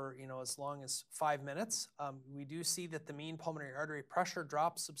it's for, as long as 5 minutes. We do see that the mean pulmonary artery pressure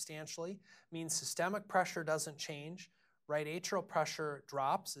drops substantially. Mean systemic pressure doesn't change. Right atrial pressure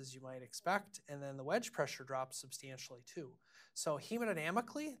drops, as you might expect, and then the wedge pressure drops substantially too. So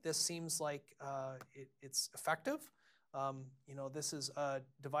hemodynamically, this seems like it's effective. This is a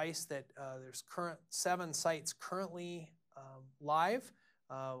device that there's 7 sites currently live.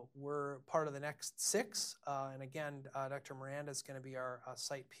 We're part of the next 6, and again, Dr. Miranda is going to be our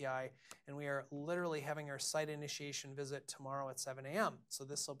site PI, and we are literally having our site initiation visit tomorrow at 7 a.m., so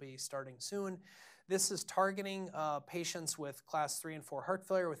this will be starting soon. This is targeting patients with class 3 and 4 heart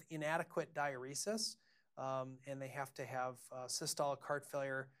failure with inadequate diuresis, and they have to have systolic heart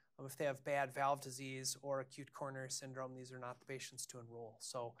failure. If they have bad valve disease or acute coronary syndrome, these are not the patients to enroll.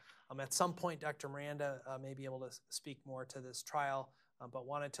 So at some point, Dr. Miranda may be able to speak more to this trial, but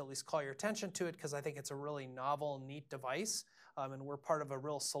wanted to at least call your attention to it because I think it's a really novel, neat device, and we're part of a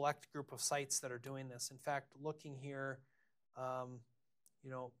real select group of sites that are doing this. In fact, looking here,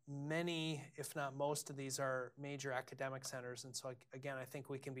 many, if not most of these are major academic centers. And so again, I think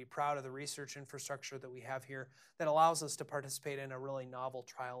we can be proud of the research infrastructure that we have here that allows us to participate in a really novel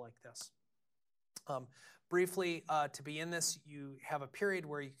trial like this. Briefly, to be in this, you have a period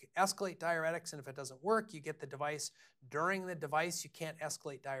where you escalate diuretics, and if it doesn't work, you get the device. During the device, you can't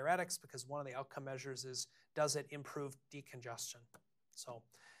escalate diuretics because one of the outcome measures is, does it improve decongestion? So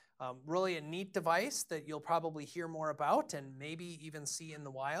really a neat device that you'll probably hear more about and maybe even see in the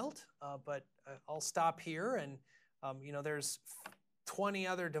wild, but I'll stop here. And there's 20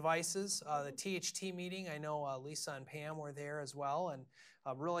 other devices. The THT meeting, I know Lisa and Pam were there as well, and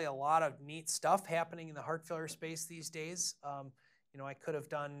really a lot of neat stuff happening in the heart failure space these days. You know, I could have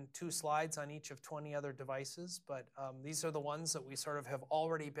done 2 slides on each of 20 other devices, but these are the ones that we sort of have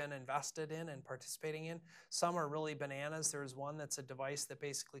already been invested in and participating in. Some are really bananas. There's one that's a device that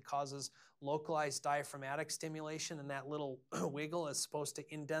basically causes localized diaphragmatic stimulation, and that little wiggle is supposed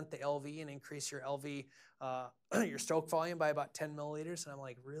to indent the LV and increase your LV, your stroke volume by about 10 milliliters. And I'm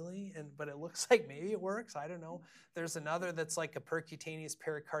like, really? But it looks like maybe it works. I don't know. There's another that's like a percutaneous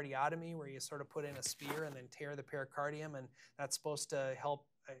pericardiotomy where you sort of put in a spear and then tear the pericardium, and that's supposed to help.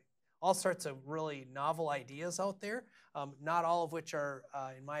 All sorts of really novel ideas out there, not all of which are,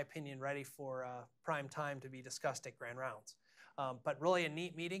 in my opinion, ready for prime time to be discussed at Grand Rounds. But really a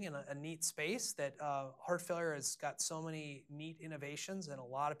neat meeting and a neat space that heart failure has got so many neat innovations and a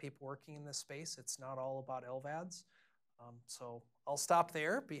lot of people working in this space. It's not all about LVADs. So I'll stop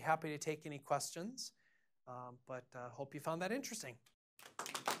there. Be happy to take any questions, but hope you found that interesting.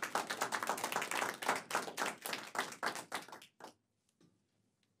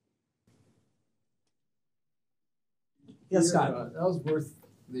 Yes, Scott. That was worth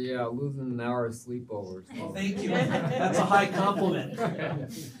the losing an hour of sleepovers. Well, thank you. That's a high compliment.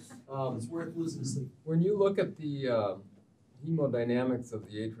 It's worth losing sleep. When you look at the hemodynamics of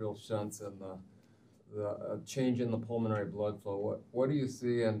the atrial shunts and the change in the pulmonary blood flow, what do you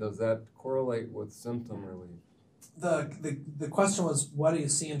see, and does that correlate with symptom relief? The question was, what do you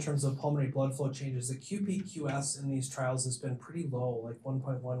see in terms of pulmonary blood flow changes? The QPQS in these trials has been pretty low, like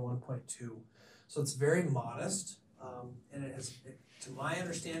 1.1, 1.2. So it's very modest. And it has, to my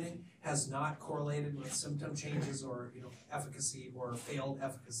understanding, has not correlated with symptom changes or efficacy or failed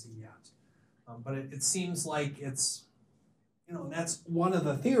efficacy yet. But it seems like it's, and that's one of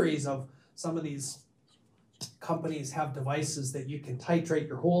the theories of some of these companies have devices that you can titrate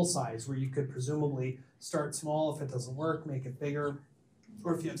your hole size, where you could presumably start small. If it doesn't work, make it bigger.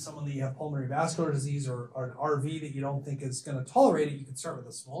 Or if you have someone that you have pulmonary vascular disease or an RV that you don't think is going to tolerate it, you could start with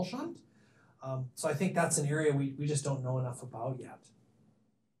a small shunt. So I think that's an area we just don't know enough about yet.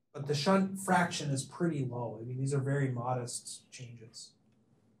 But the shunt fraction is pretty low. I mean, these are very modest changes.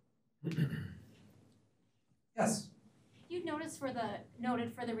 Yes? You noted for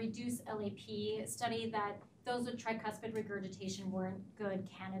the reduced LAP study that those with tricuspid regurgitation weren't good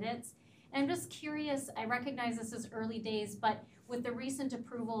candidates. And I'm just curious, I recognize this is early days, but with the recent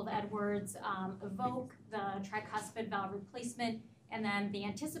approval of Edwards, Evoke, the tricuspid valve replacement, and then the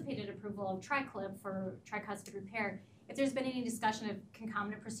anticipated approval of TriClip for tricuspid repair, if there's been any discussion of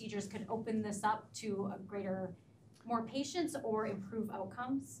concomitant procedures could open this up to more patients or improve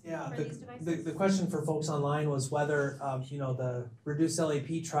outcomes for these devices? The question for folks online was whether the reduced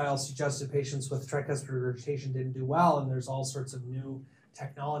LAP trial suggested patients with tricuspid regurgitation didn't do well, and there's all sorts of new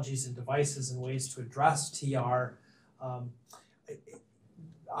technologies and devices and ways to address TR.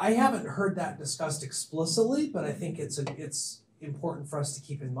 I haven't heard that discussed explicitly, but I think it's important for us to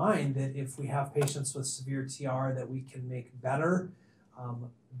keep in mind that if we have patients with severe TR that we can make better,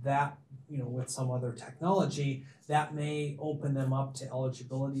 with some other technology, that may open them up to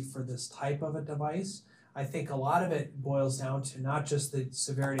eligibility for this type of a device. I think a lot of it boils down to not just the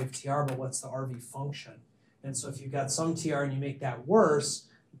severity of TR, but what's the RV function. And so if you've got some TR and you make that worse,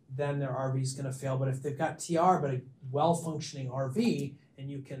 then their RV is going to fail. But if they've got TR but a well-functioning RV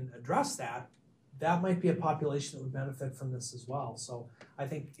and you can address that, that might be a population that would benefit from this as well. So I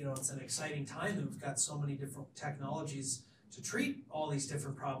think it's an exciting time that we've got so many different technologies to treat all these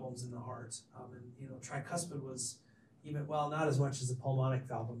different problems in the heart. And tricuspid was not as much as the pulmonic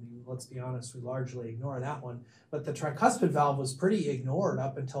valve. I mean, let's be honest, we largely ignore that one. But the tricuspid valve was pretty ignored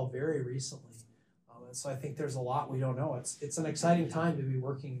up until very recently. And so I think there's a lot we don't know. It's an exciting time to be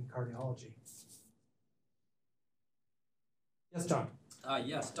working in cardiology. Yes, John.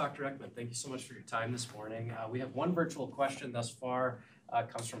 Yes, Dr. Eckman, thank you so much for your time this morning. We have one virtual question thus far.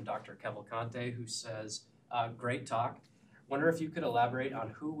 Comes from Dr. Cavalcante, who says, great talk. Wonder if you could elaborate on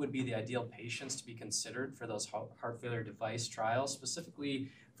who would be the ideal patients to be considered for those heart failure device trials, specifically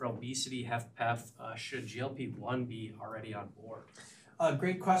for obesity, HFpEF, should GLP-1 be already on board?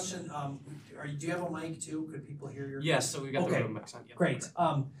 Great question. Do you have a mic too? Could people hear your? Yes, so we've got the mics on. Yeah. Great.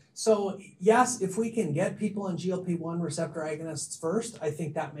 So yes, if we can get people on GLP-1 receptor agonists first, I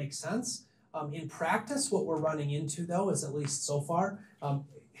think that makes sense. In practice, what we're running into though is, at least so far,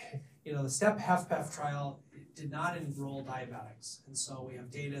 the STEP HFpEF trial did not enroll diabetics. And so we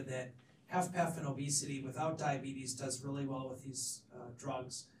have data that HFpEF and obesity without diabetes does really well with these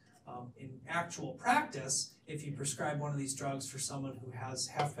drugs. In actual practice, if you prescribe one of these drugs for someone who has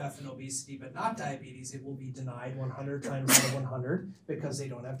HFpEF and obesity but not diabetes, it will be denied 100 times out of 100 because they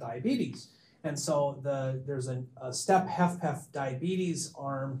don't have diabetes. And so there's a STEP HFpEF diabetes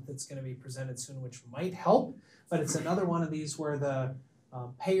arm that's going to be presented soon, which might help, but it's another one of these where the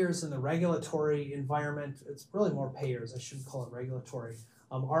payers in the regulatory environment, it's really more payers, I shouldn't call it regulatory,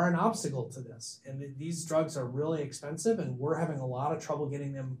 are an obstacle to this. And these drugs are really expensive, and we're having a lot of trouble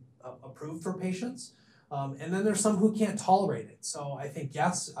getting them approved for patients. And then there's some who can't tolerate it. So I think,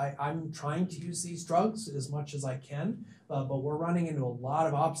 yes, I'm trying to use these drugs as much as I can, but we're running into a lot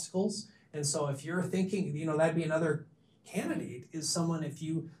of obstacles. And so if you're thinking, that'd be another candidate, is someone, if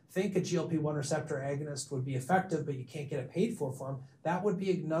you think a GLP-1 receptor agonist would be effective, but you can't get it paid for them, that would be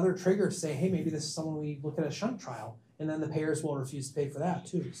another trigger to say, hey, maybe this is someone we look at a shunt trial, and then the payers will refuse to pay for that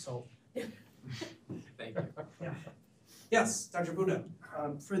too. So, Thank you. Yeah. Yes, Dr. Buddha.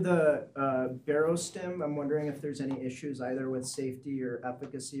 For the Barostim, I'm wondering if there's any issues either with safety or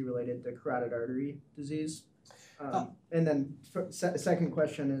efficacy related to carotid artery disease. And then second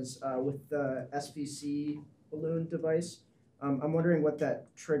question is with the SVC balloon device, I'm wondering what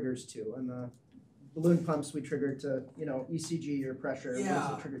that triggers to. And the balloon pumps we trigger to, ECG or pressure. Yeah. What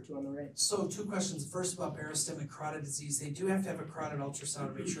does it trigger to on the right? So 2 questions. First, about Barostim and carotid disease. They do have to have a carotid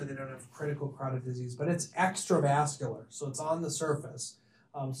ultrasound to make sure they don't have critical carotid disease, but it's extravascular, so it's on the surface.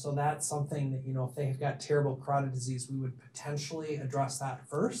 So that's something that, if they've got terrible carotid disease, we would potentially address that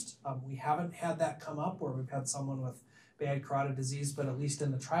first. We haven't had that come up where we've had someone with bad carotid disease, but at least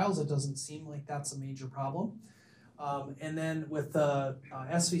in the trials, it doesn't seem like that's a major problem. And then with the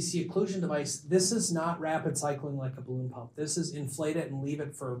SVC occlusion device, this is not rapid cycling like a balloon pump. This is inflate it and leave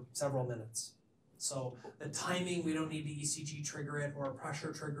it for several minutes. So the timing, we don't need to ECG trigger it or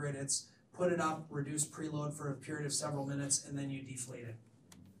pressure trigger it. It's put it up, reduce preload for a period of several minutes, and then you deflate it.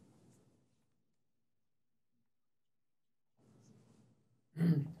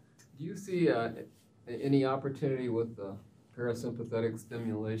 Do you see any opportunity with the parasympathetic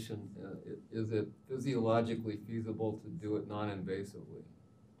stimulation? Is it physiologically feasible to do it non-invasively?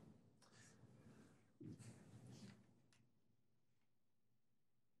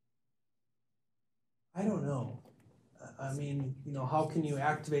 I don't know. I mean, how can you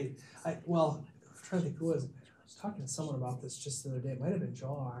activate? Well, I'm trying to think who was it. I was talking to someone about this just the other day. It might have been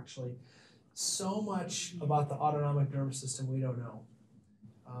Joe, actually. So much about the autonomic nervous system we don't know.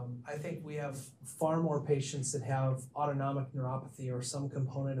 I think we have far more patients that have autonomic neuropathy or some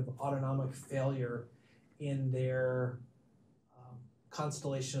component of autonomic failure in their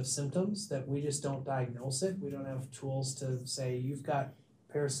constellation of symptoms that we just don't diagnose it. We don't have tools to say you've got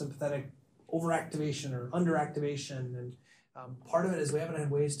parasympathetic overactivation or underactivation, and part of it is we haven't had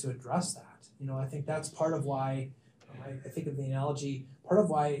ways to address that. I think that's part of why I think of the analogy. Part of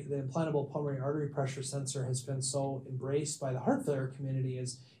why the implantable pulmonary artery pressure sensor has been so embraced by the heart failure community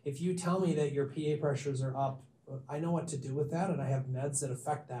is if you tell me that your PA pressures are up, I know what to do with that, and I have meds that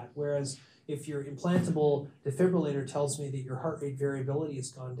affect that. Whereas if your implantable defibrillator tells me that your heart rate variability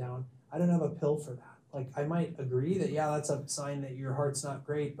has gone down, I don't have a pill for that. Like, I might agree that, yeah, that's a sign that your heart's not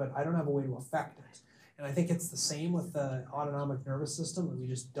great, but I don't have a way to affect it. And I think it's the same with the autonomic nervous system, that we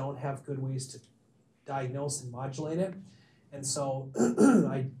just don't have good ways to diagnose and modulate it. And so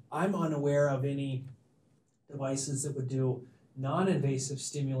I'm unaware of any devices that would do non-invasive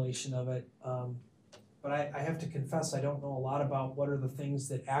stimulation of it. But I have to confess, I don't know a lot about what are the things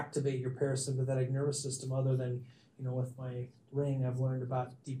that activate your parasympathetic nervous system other than, with my ring, I've learned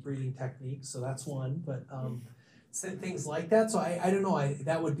about deep breathing techniques. So that's one, but things like that. So I don't know,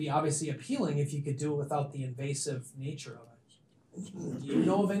 that would be obviously appealing if you could do it without the invasive nature of it. Do you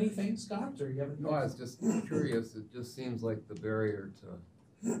know of anything, Scott, or you haven't? No, I was just curious. It just seems like the barrier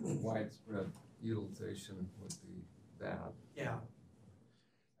to widespread utilization would be that. Yeah.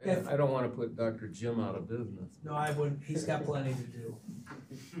 I don't want to put Dr. Jim out of business. No, I wouldn't. He's got plenty to do.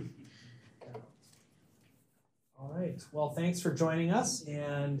 Yeah. All right. Well, thanks for joining us,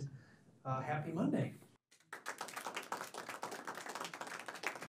 and happy Monday.